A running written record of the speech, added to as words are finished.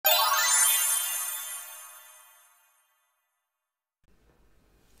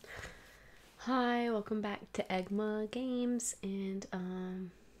welcome back to acnh Games, and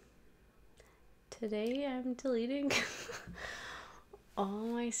today I'm deleting all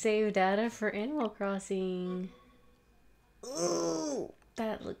my save data for Animal Crossing. Ooh,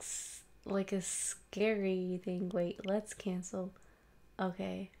 that looks like a scary thing. Wait, let's cancel.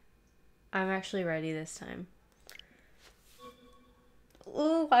 Okay, I'm actually ready this time.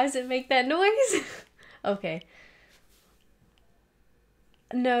 Ooh, why does it make that noise? Okay.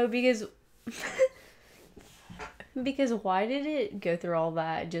 No, because because why did it go through all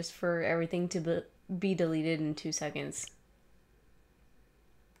that just for everything to be deleted in 2 seconds?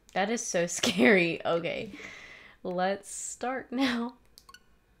 That is so scary. Okay, let's start now.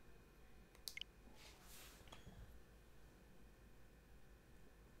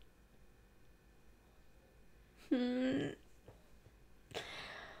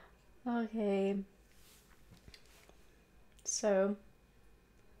 Okay. So,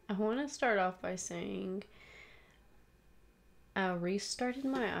 I want to start off by saying I restarted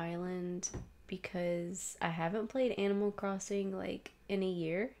my island because I haven't played Animal Crossing like in a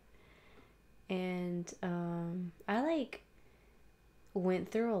year. And I went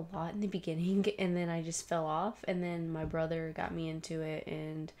through a lot in the beginning and then I just fell off, and then my brother got me into it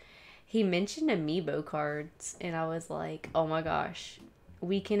and he mentioned amiibo cards and I was like, "Oh my gosh,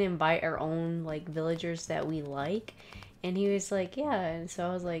 we can invite our own like villagers that we like." And he was like, "Yeah." And so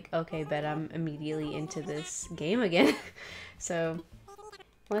I was like, "Okay, bet." I'm immediately into this game again. So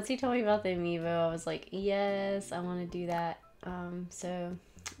once he told me about the amiibo, I was like, "Yes, I want to do that."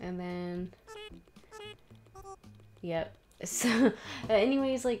 And then yep. So,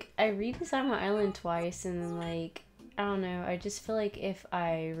 anyways, like, I redesigned my island twice, and, like, I don't know, I just feel like if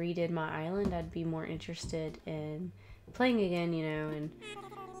I redid my island, I'd be more interested in playing again, you know, and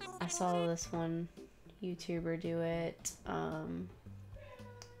I saw this one YouTuber do it,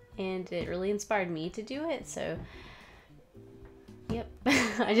 and it really inspired me to do it, so, yep,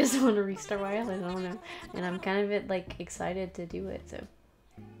 I just want to restart my island, I don't know, and I'm kind of, like, excited to do it, so.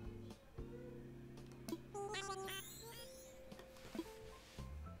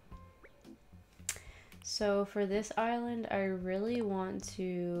 So for this island, I really want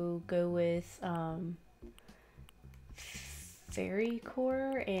to go with fairy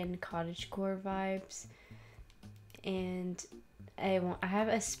core and cottage core vibes, and I have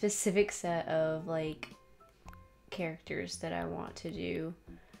a specific set of like characters that I want to do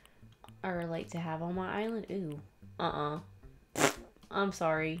or like to have on my island. Ooh, I'm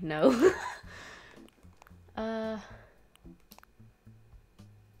sorry, no.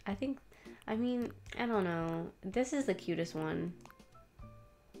 I mean, I don't know. This is the cutest one,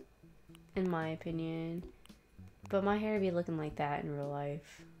 in my opinion. But my hair would be looking like that in real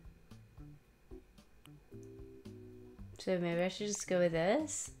life. So maybe I should just go with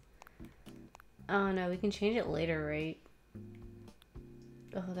this? Oh no, we can change it later, right?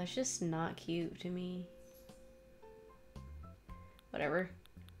 Oh, that's just not cute to me. Whatever.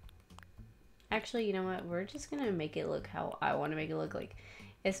 Actually, you know what? We're just gonna make it look how I want to make it look. Like,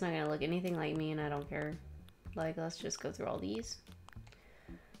 it's not gonna look anything like me, and I don't care. Like, let's just go through all these.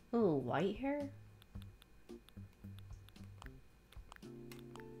 Ooh, white hair?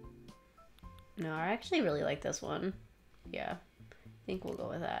 No, I actually really like this one. Yeah, I think we'll go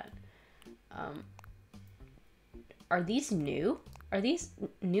with that. Are these new? Are these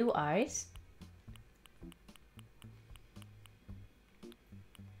new eyes?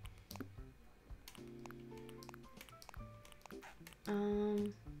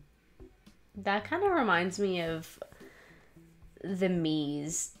 That kind of reminds me of the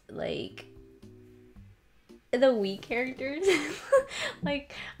Mii's, like, the Wii characters.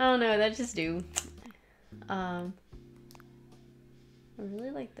 Like, I don't know, that just do. I really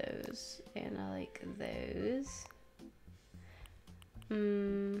like those, and I like those.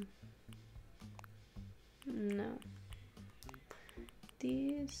 No.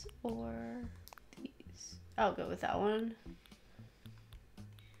 These or these? I'll go with that one.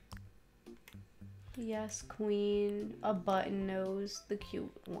 Yes, queen. A button nose, the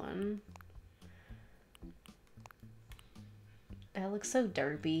cute one. That looks so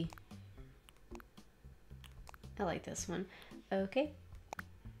derpy. I like this one. Okay.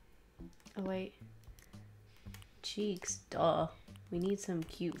 Oh, wait. Cheeks, duh. We need some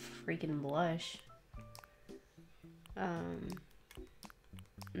cute freaking blush. No,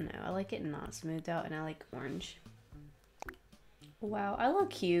 I like it not smoothed out, and I like orange. Wow, I look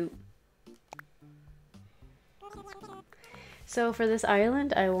cute. So for this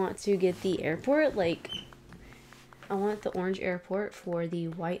island, I want to get the airport, like, I want the orange airport for the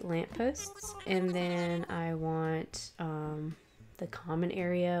white lampposts, and then I want the common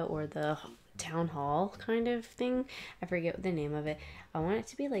area or the town hall kind of thing. I forget the name of it. I want it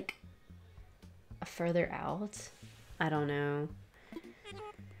to be like further out. I don't know.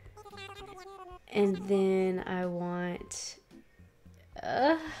 And then I want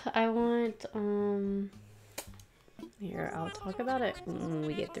here, I'll talk about it when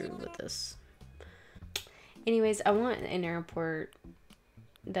we get through with this. Anyways, I want an airport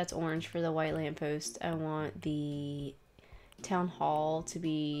that's orange for the white lamppost. I want the town hall to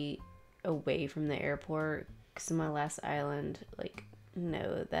be away from the airport, because my last island, like,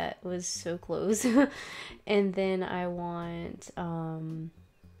 no, that was so close. And then I want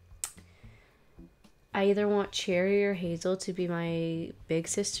I either want Cherry or Hazel to be my big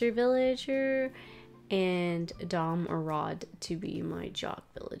sister villager, and Dom or Rod to be my jock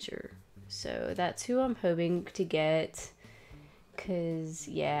villager. So that's who I'm hoping to get. Because,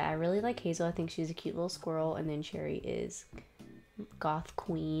 yeah, I really like Hazel. I think she's a cute little squirrel. And then Cherry is goth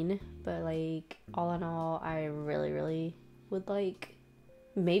queen. But, like, all in all, I really, really would like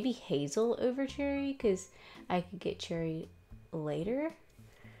maybe Hazel over Cherry. Because I could get Cherry later.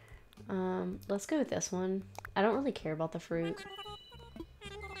 Let's go with this one. I don't really care about the fruit.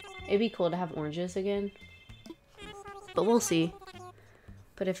 It'd be cool to have oranges again. But we'll see.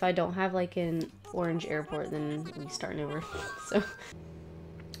 But if I don't have like an orange airport, then we start over. So,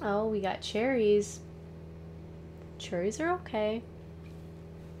 oh, we got cherries. Cherries are okay.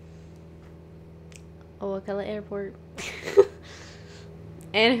 Oh, what color airport?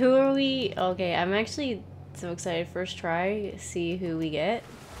 And who are we? Okay, I'm actually so excited. First try, see who we get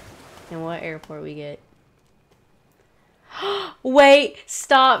and what airport we get. Wait,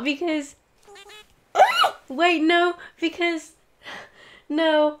 stop, because wait, no, because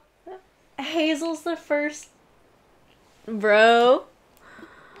no, Hazel's the first, bro.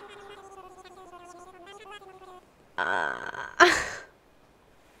 And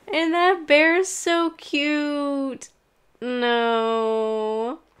that bear is so cute.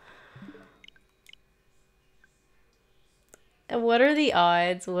 No. What are the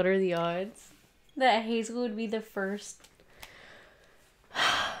odds? What are the odds that Hazel would be the first?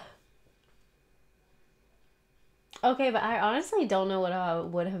 Okay, but I honestly don't know what I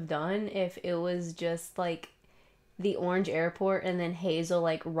would have done if it was just like the orange airport and then Hazel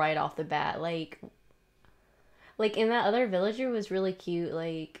like right off the bat. Like in that other villager was really cute.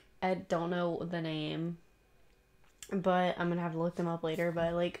 Like, I don't know the name, but I'm gonna have to look them up later.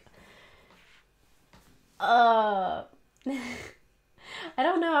 But like, I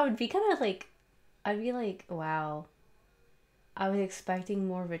don't know. I would be kind of like, I'd be like, wow. I was expecting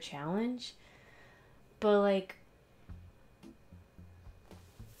more of a challenge, but like,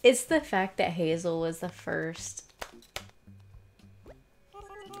 it's the fact that Hazel was the first.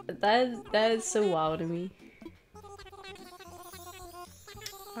 That is so wild to me.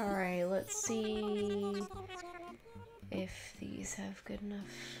 Alright, let's see if these have good enough.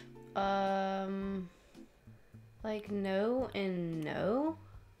 Like no and no.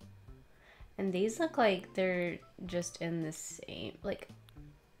 And these look like they're just in the same, like,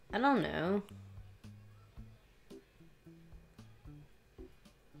 I don't know.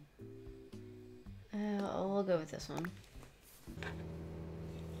 We'll go with this one.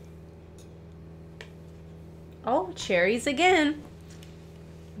 Oh, cherries again.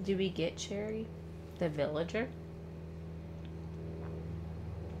 Do we get Cherry, the villager?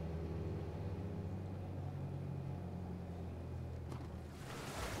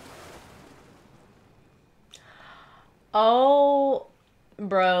 Oh,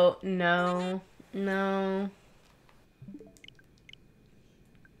 bro, no, no.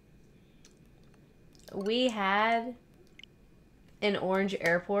 We had an orange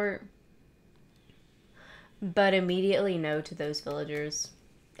airport, but immediately no to those villagers.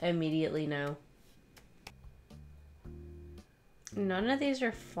 Immediately no. None of these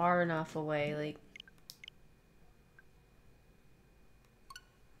are far enough away, like.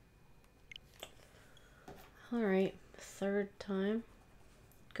 Alright, third time.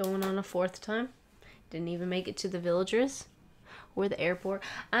 Going on a fourth time. Didn't even make it to the villagers or the airport.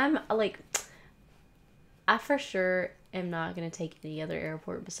 I'm like, I for sure am not gonna take any other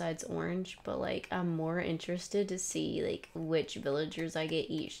airport besides Orange, but like I'm more interested to see like which villagers I get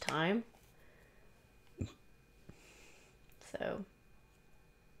each time. So,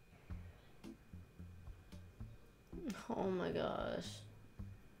 oh my gosh.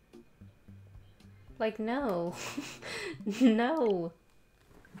 Like, no. No.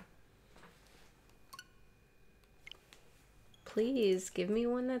 Please, give me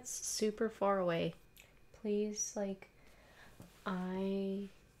one that's super far away. Please, like, I'm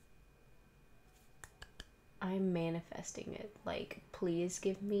manifesting it. Like, please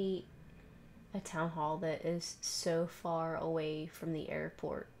give me a town hall that is so far away from the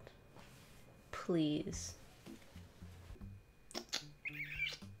airport. Please.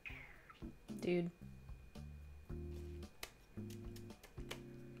 Dude.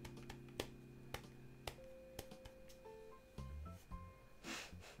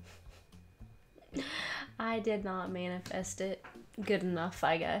 I did not manifest it good enough,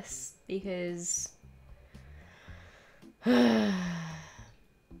 I guess, because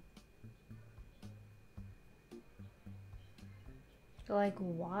like,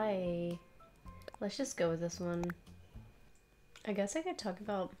 why? Let's just go with this one. I guess I could talk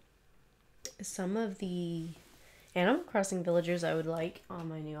about some of the Animal Crossing villagers I would like on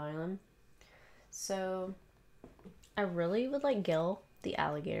my new island. So, I really would like Gil, the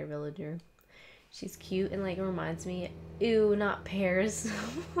alligator villager. She's cute and like reminds me, ew, not pears.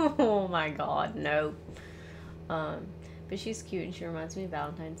 Oh my god, no. But she's cute and she reminds me of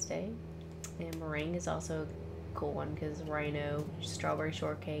Valentine's Day. And Meringue is also a cool one because Rhino, strawberry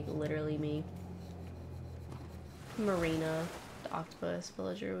shortcake, literally me. Marina, the octopus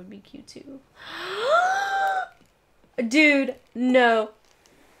villager, would be cute too. Dude, no.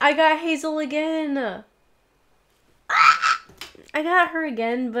 I got Hazel again. I got her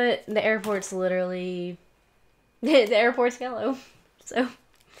again, but the airport's literally... the airport's yellow. So,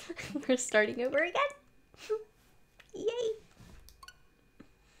 we're starting over again. Yay!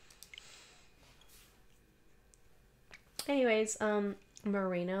 Anyways,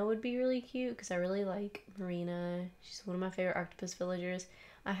 Marina would be really cute because I really like Marina. She's one of my favorite octopus villagers.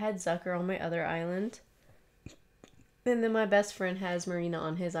 I had Zucker on my other island. And then my best friend has Marina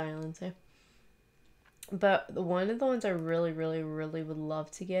on his island, so... But one of the ones I really, really, really would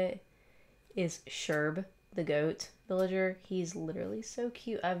love to get is Sherb, the goat villager. He's literally so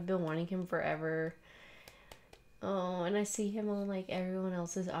cute. I've been wanting him forever. Oh, and I see him on like everyone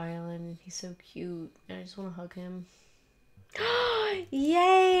else's island, and he's so cute. And I just want to hug him.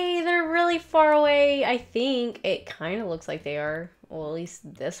 Yay! They're really far away. I think it kind of looks like they are. Well, at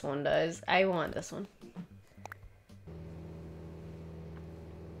least this one does. I want this one.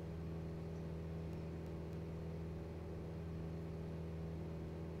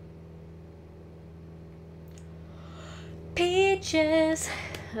 Peaches.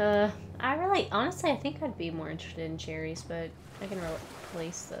 I really, honestly, I think I'd be more interested in cherries, but I can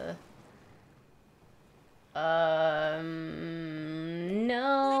replace the.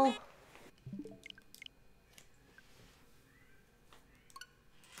 No.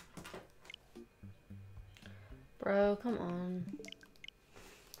 Bro, come on.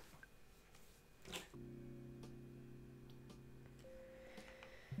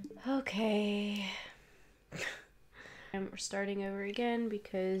 Okay. And we're starting over again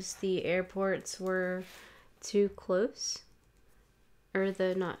because the airports were too close. Or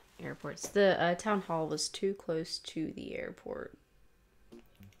the, not airports, the town hall was too close to the airport.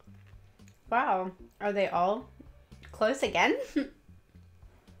 Wow, are they all close again?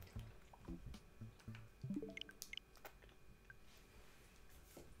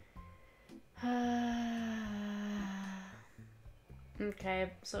 Okay,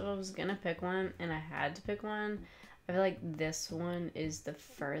 so I was gonna pick one and I had to pick one. I feel like this one is the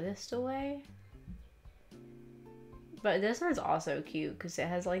furthest away. But this one's also cute because it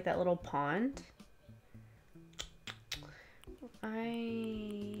has like that little pond.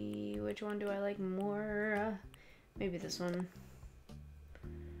 Which one do I like more? Maybe this one.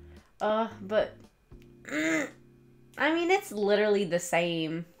 But I mean, it's literally the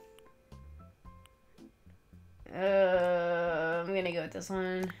same. I'm gonna go with this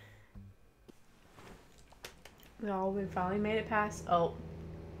one. Oh, we finally made it past. Oh,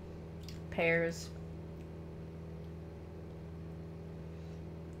 pears.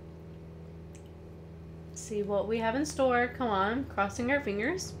 See what we have in store. Come on, crossing our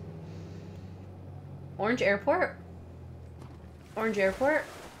fingers. Orange Airport. Orange Airport.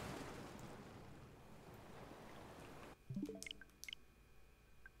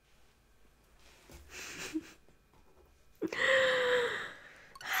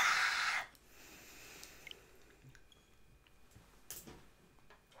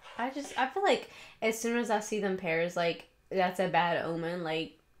 I feel like as soon as I see them pairs, like, that's a bad omen,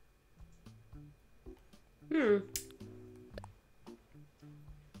 like,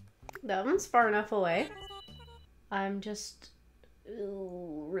 that one's far enough away. I'm just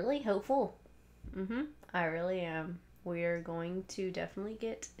really hopeful. I really am. We're going to definitely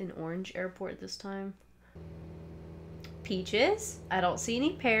get an orange airport this time. Peaches. I don't see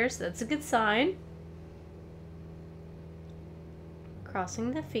any pears. That's a good sign.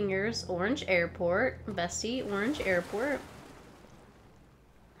 Crossing the fingers. Orange airport. Bestie, orange airport.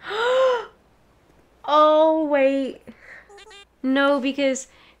 Oh, wait. No, because,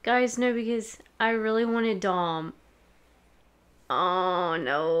 guys, no, because I really wanted Dom. Oh,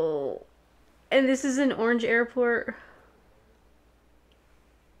 no. And this is an orange airport.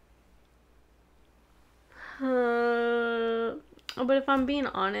 But if I'm being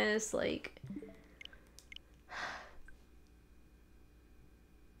honest, like,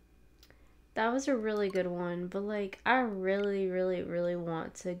 that was a really good one. But, like, I really, really, really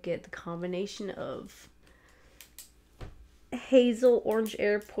want to get the combination of Hazel, Orange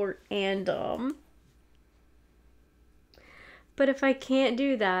Airport, and but if I can't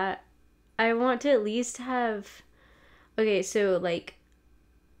do that, I want to at least have. Okay, so like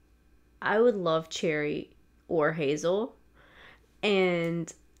I would love Cherry or Hazel,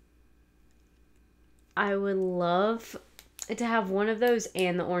 and I would love to have one of those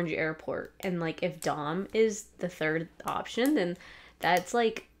and the Orange Airport. And like if Dom is the third option, then that's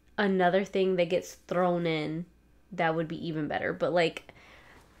like another thing that gets thrown in that would be even better. But like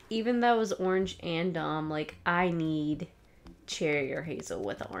even though it was Orange and Dom, like I need Cherry or Hazel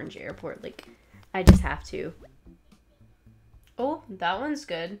with the Orange Airport. Like I just have to. Oh, that one's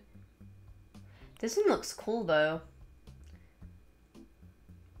good. This one looks cool though.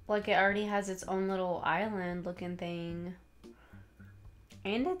 Like it already has its own little island looking thing.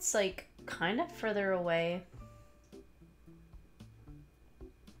 And it's like kind of further away.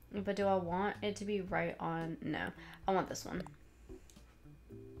 But do I want it to be right on? No, I want this one.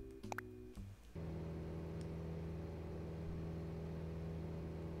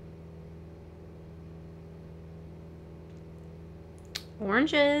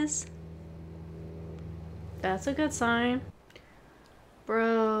 Oranges. That's a good sign.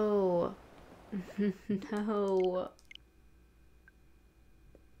 Bro. No.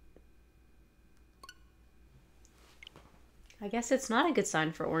 I guess it's not a good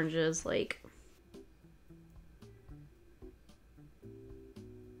sign for oranges. Like,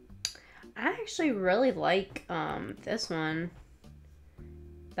 I actually really like this one.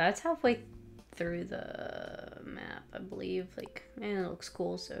 That's halfway through the map, I believe. Like, man, it looks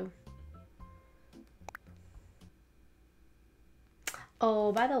cool, so.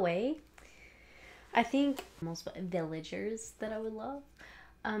 Oh, by the way, I think most villagers that I would love.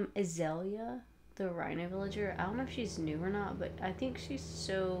 Azalea, the rhino villager. I don't know if she's new or not, but I think she's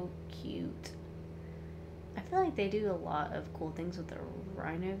so cute. I feel like they do a lot of cool things with the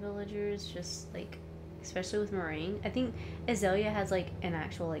rhino villagers, just like, especially with Meringue. I think Azalea has like an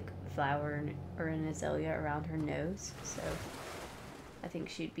actual like flower or an azalea around her nose, so I think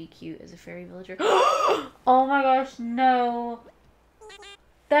she'd be cute as a fairy villager. Oh my gosh, no.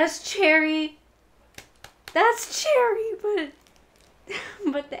 That's Cherry. That's Cherry,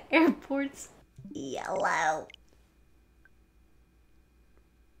 but the airport's yellow.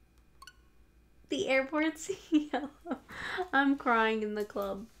 The airport's yellow. I'm crying in the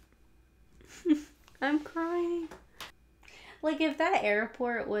club. I'm crying. Like, if that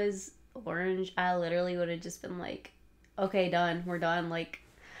airport was orange, I literally would have just been like, okay, done. We're done. Like,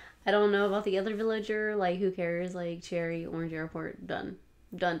 I don't know about the other villager. Like, who cares? Like, Cherry, Orange Airport, done.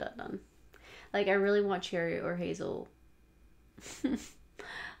 Done, done, done. Like, I really want Cherry or Hazel.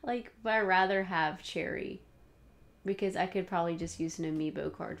 Like, but I'd rather have Cherry. Because I could probably just use an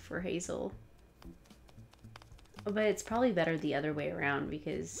amiibo card for Hazel. But it's probably better the other way around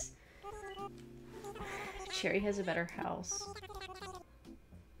because Cherry has a better house.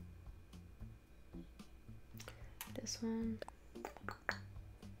 This one.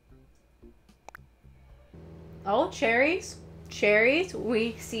 Oh, cherries. Cherries.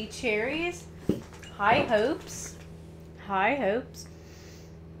 We see cherries. High hopes. High hopes.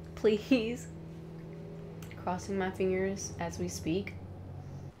 Please. Crossing my fingers as we speak.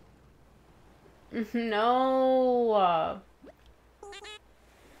 No.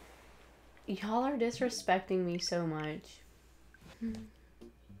 Y'all are disrespecting me so much.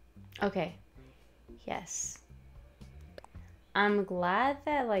 Okay. Yes. I'm glad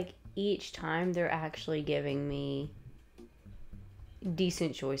that, like, each time they're actually giving me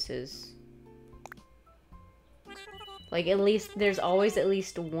decent choices. Like, at least, there's always at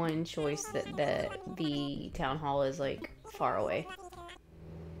least one choice that the town hall is, like, far away.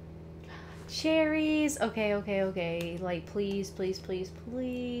 Cherries! Okay, okay, okay. Like, please, please, please,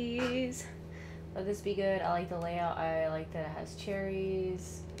 please. Let this be good. I like the layout. I like that it has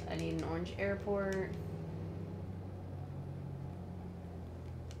cherries. I need an orange airport.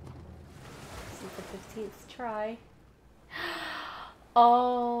 This is the 15th try.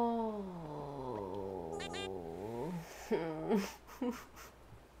 Oh.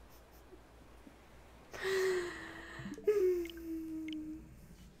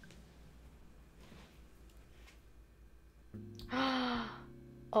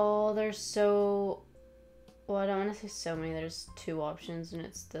 there's so, well, I don't want to say so many. There's two options, and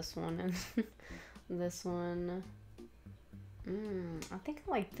it's this one and this one. I think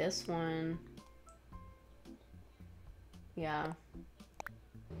I like this one. Yeah.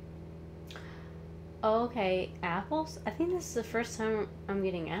 Oh, okay, apples? I think this is the first time I'm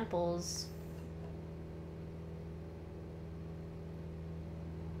getting apples.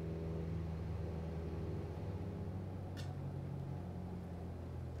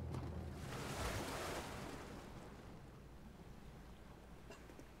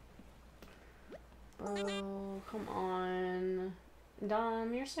 Oh, come on.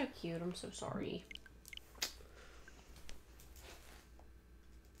 Dom, you're so cute. I'm so sorry.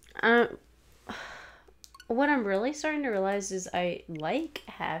 What I'm really starting to realize is I like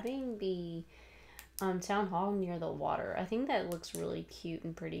having the town hall near the water. I think that looks really cute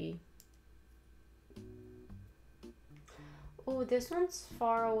and pretty. Oh, this one's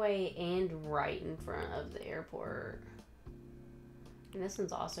far away and right in front of the airport. And this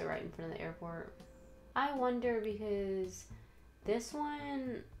one's also right in front of the airport. I wonder because this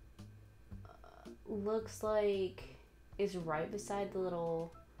one looks like it's right beside the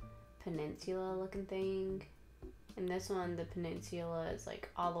little peninsula looking thing. And this one, the peninsula is like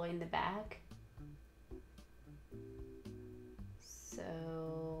all the way in the back.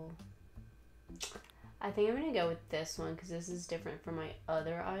 So I think I'm gonna go with this one because this is different from my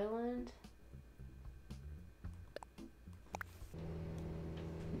other island.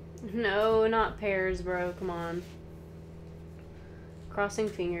 No, not pears, bro. Come on. Crossing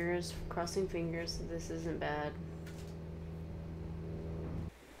fingers that this isn't bad.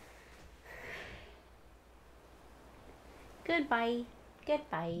 Goodbye.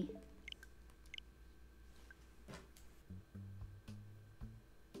 Goodbye.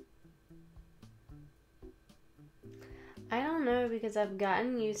 I don't know because I've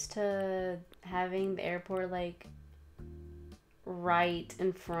gotten used to having the airport like right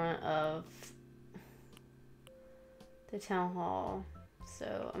in front of the town hall.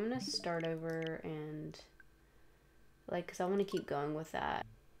 So I'm gonna start over and like, cause I want to keep going with that.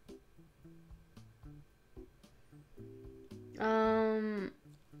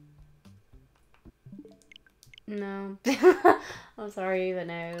 No. I'm sorry, but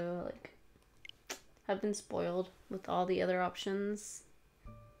no. Like, I've been spoiled with all the other options.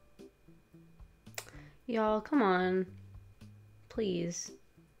 Y'all, come on. Please.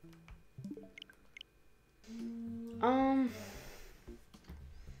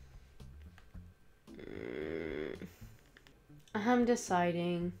 I'm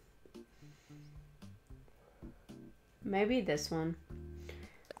deciding. Maybe this one.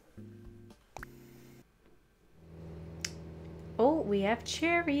 Oh, we have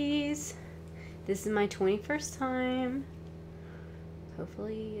cherries. This is my 21st time.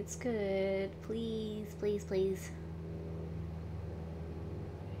 Hopefully it's good. Please, please, please.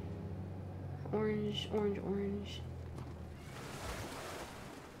 Orange, orange, orange.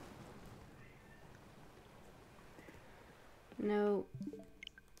 No.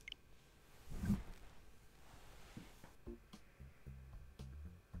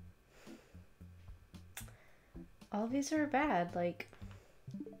 All of these are bad, like,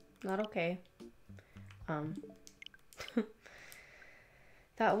 not okay.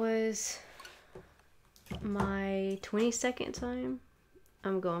 That was my 22nd time.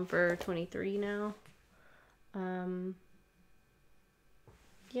 I'm going for 23 now.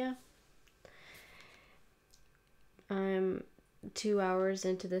 Yeah. I'm 2 hours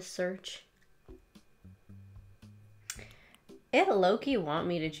into this search. It low-key want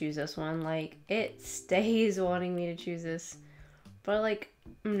me to choose this one. Like, it stays wanting me to choose this. But, like,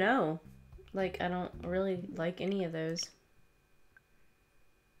 no. Like, I don't really like any of those.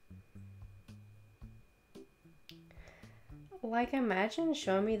 Like, imagine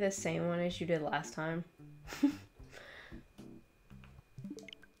showing me the same one as you did last time.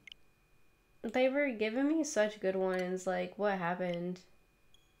 They were giving me such good ones. Like, what happened?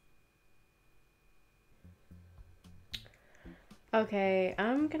 Okay,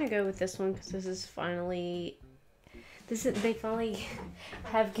 I'm gonna go with this one because this is finally... they finally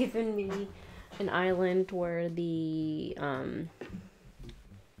have given me an island where the town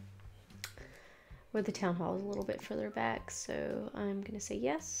hall is a little bit further back, so I'm gonna say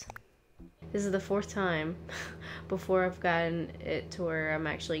yes. This is the 4th time before I've gotten it to where I'm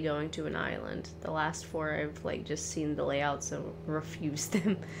actually going to an island. The last 4 I've like just seen the layouts and refused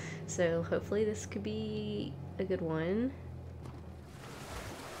them. So hopefully this could be a good one.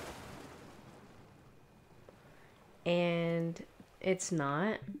 And it's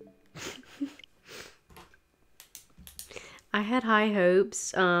not. I had high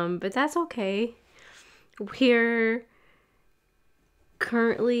hopes, but that's okay. We're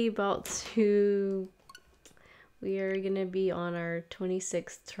currently we are gonna be on our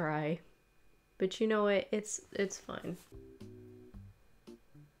 26th try. But you know what? It's fine.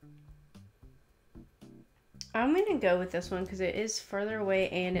 I'm gonna go with this one because it is further away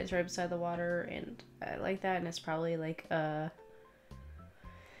and it's right beside the water, and I like that. And it's probably like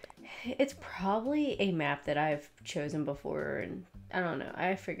it's probably a map that I've chosen before, and I don't know.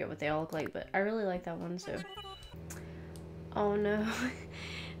 I forget what they all look like, but I really like that one. So, oh no,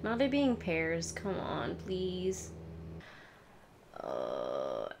 not it being pears. Come on, please.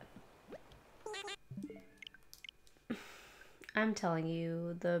 I'm telling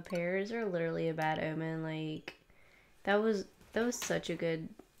you, the pears are literally a bad omen. Like, that was such a good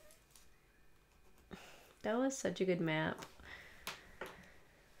map.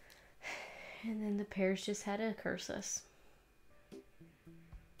 And then the pears just had to curse us.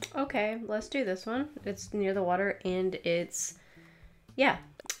 Okay, let's do this one. It's near the water and it's, yeah,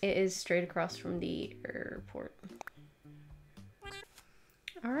 it is straight across from the airport.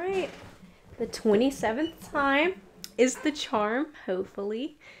 All right, the 27th time is the charm,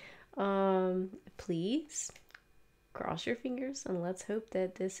 hopefully. Please cross your fingers and let's hope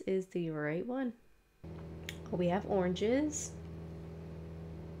that this is the right one. We have oranges.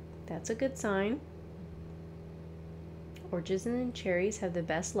 That's a good sign. Oranges and cherries have the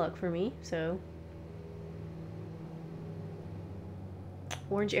best luck for me, so.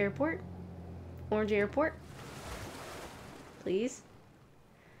 Orange airport. Orange airport. Please.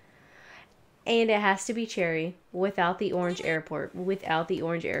 And it has to be cherry without the orange airport. Without the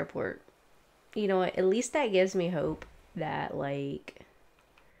orange airport. You know what? At least that gives me hope that, like,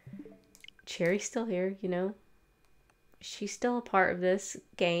 Cherry's still here, you know? She's still a part of this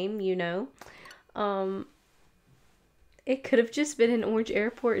game, you know? It could have just been an orange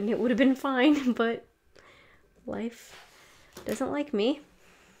airport and it would have been fine, but life doesn't like me.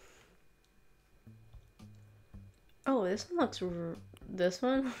 Oh, this one looks... This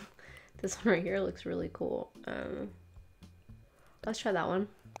one right here looks really cool. Let's try that one.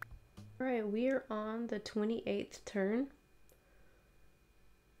 Alright, we are on the 28th turn.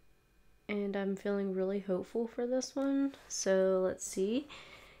 And I'm feeling really hopeful for this one. So let's see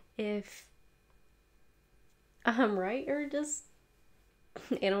if I'm right or just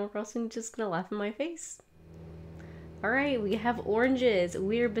Animal Crossing just gonna laugh in my face. Alright, we have oranges.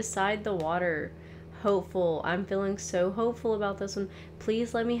 We're beside the water. Hopeful. I'm feeling so hopeful about this one.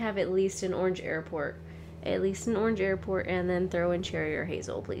 Please let me have at least an orange airport. At least an orange airport, and then throw in cherry or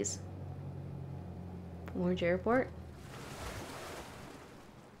hazel, please. Orange airport.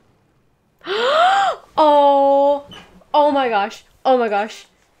 Oh! Oh my gosh. Oh my gosh.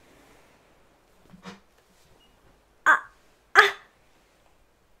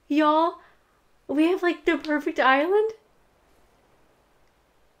 Y'all, we have like the perfect island.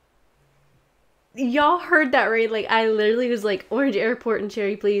 Y'all heard that right? Like, I literally was like, orange airport and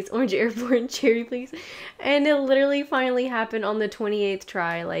cherry please, orange airport and cherry please. And it literally finally happened on the 28th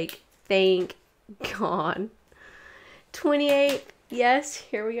try. Like, thank God. 28, yes,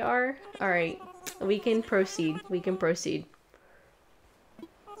 here we are. All right, we can proceed. We can proceed.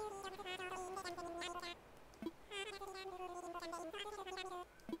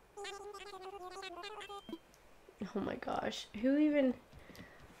 Oh my gosh, who even...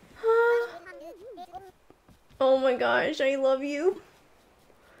 Oh my gosh, I love you.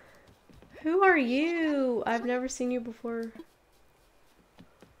 Who are you? I've never seen you before.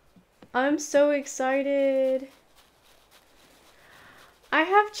 I'm so excited. I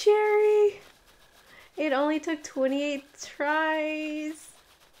have cherry. It only took 28 tries.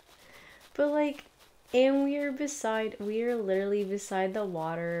 But like, and we are literally beside the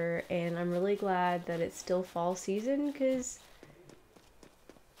water, and I'm really glad that it's still fall season because,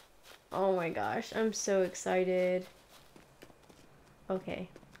 oh my gosh, I'm so excited. Okay,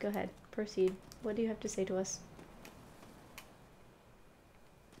 go ahead, proceed. What do you have to say to us?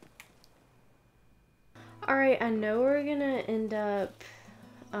 Alright, I know we're gonna end up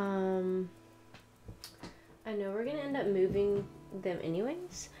moving them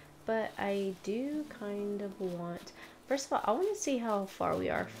anyways, but I do kind of want, first of all, I want to see how far we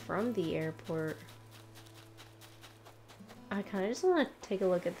are from the airport. I kind of just want to take a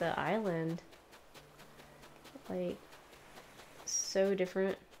look at the island. Like, so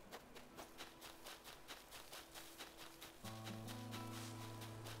different.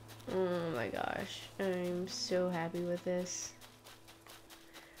 Oh my gosh, I'm so happy with this.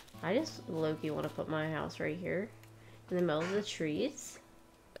 I just low-key want to put my house right here in the middle of the trees.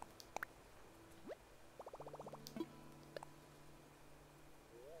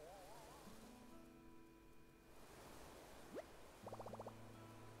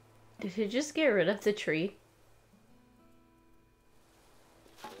 Did he just get rid of the tree?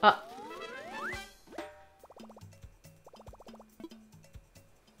 Uh.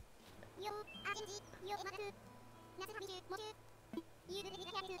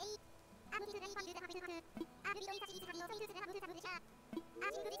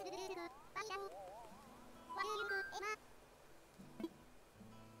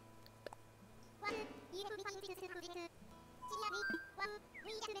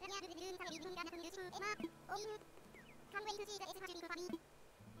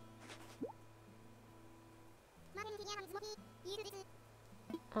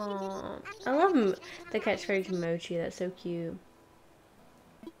 I love the catchphrase mochi. That's so cute.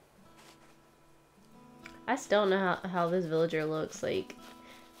 I still don't know how this villager looks like.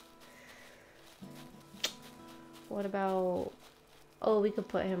 What about... Oh, we could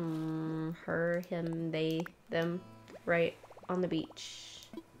put him, her, him, they, them right on the beach.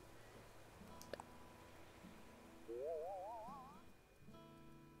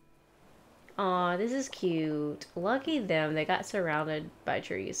 Aw, this is cute. Lucky them, they got surrounded by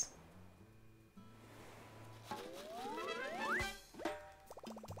trees.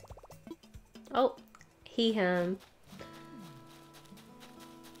 Oh, he, him.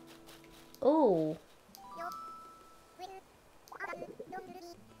 Oh.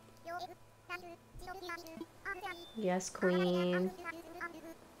 Yes, queen.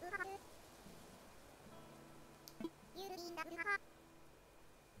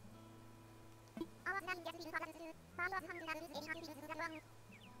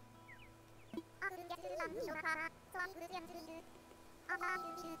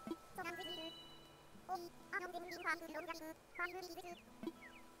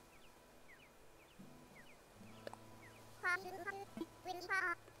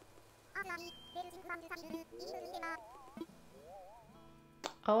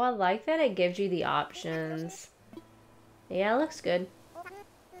 Oh, I like that it gives you the options. Yeah, it looks good.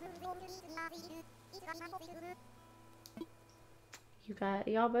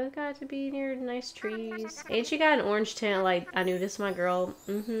 Y'all both got to be near nice trees. And she got an orange tint, like I knew this my girl.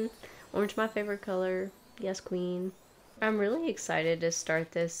 Orange my favorite color. Yes, queen. I'm really excited to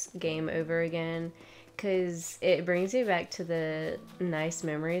start this game over again because it brings me back to the nice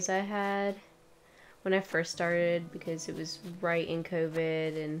memories I had when I first started, because it was right in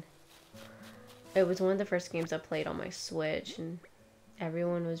COVID and it was one of the first games I played on my Switch and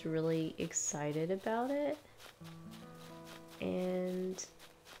everyone was really excited about it. And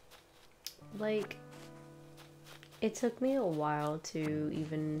like, it took me a while to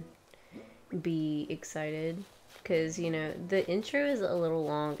even be excited because, you know, the intro is a little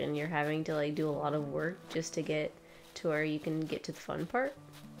long and you're having to like do a lot of work just to get to where you can get to the fun part.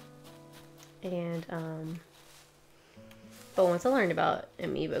 And but once I learned about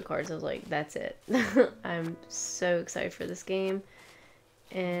amiibo cards, I was like, that's it. I'm so excited for this game.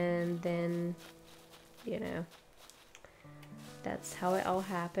 And then, you know, that's how it all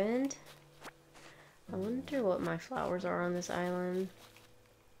happened. I wonder what my flowers are on this island.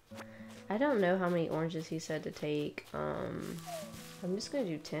 I don't know how many oranges he said to take. I'm just gonna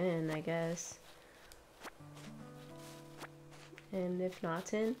do 10, I guess. And if not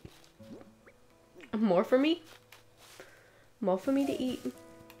 10, more for me? More for me to eat.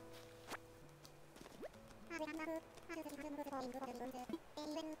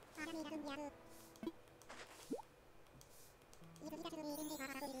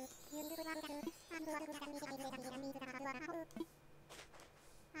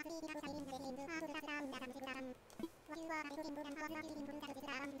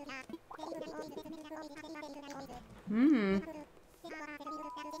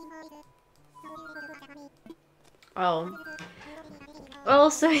 Oh. Oh,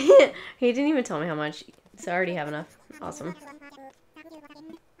 so he didn't even tell me how much. So I already have enough. Awesome.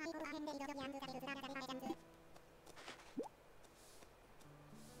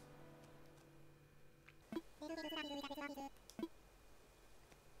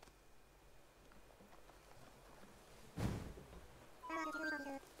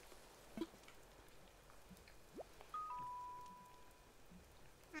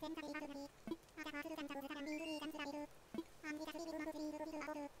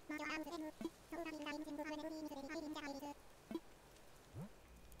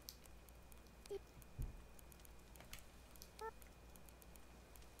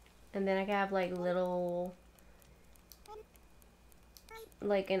 And then I can have like little,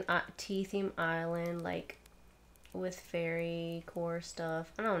 like an tea theme island, like with fairy core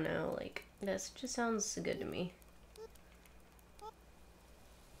stuff. I don't know, like that just sounds good to me.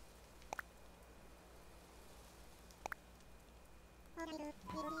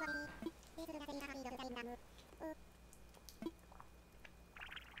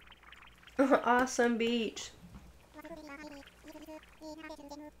 Awesome beach.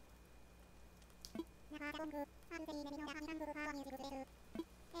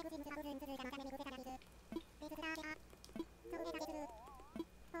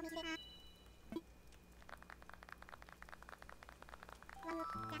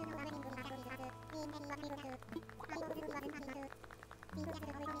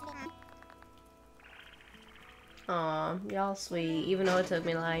 Aw, y'all sweet, even though it took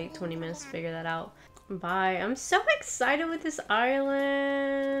me like 20 minutes to figure that out. Bye. I'm so excited with this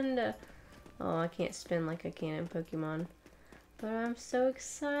island. Oh, I can't spin like I can in Pokemon. But I'm so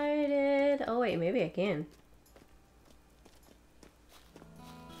excited. Oh wait, maybe I can.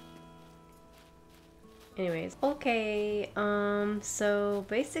 Anyways, okay, so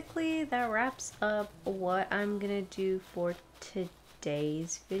basically that wraps up what I'm gonna do for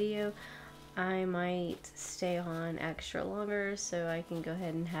today's video. I might stay on extra longer so I can go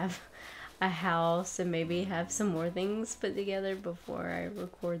ahead and have a house and maybe have some more things put together before I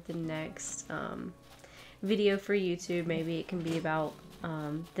record the next video for YouTube. Maybe it can be about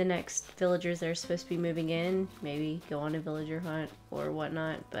the next villagers that are supposed to be moving in, maybe go on a villager hunt or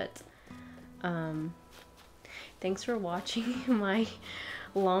whatnot, but thanks for watching my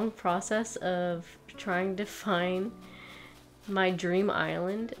long process of trying to find my dream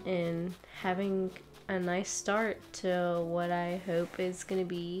island and having a nice start to what I hope is going to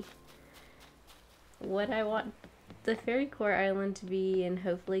be what I want the Fairy Core Island to be, and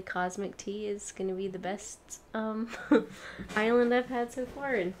hopefully Cosmic Tea is going to be the best island I've had so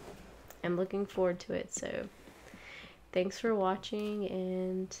far, and I'm looking forward to it. So thanks for watching,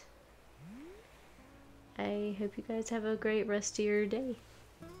 and I hope you guys have a great rest of your day.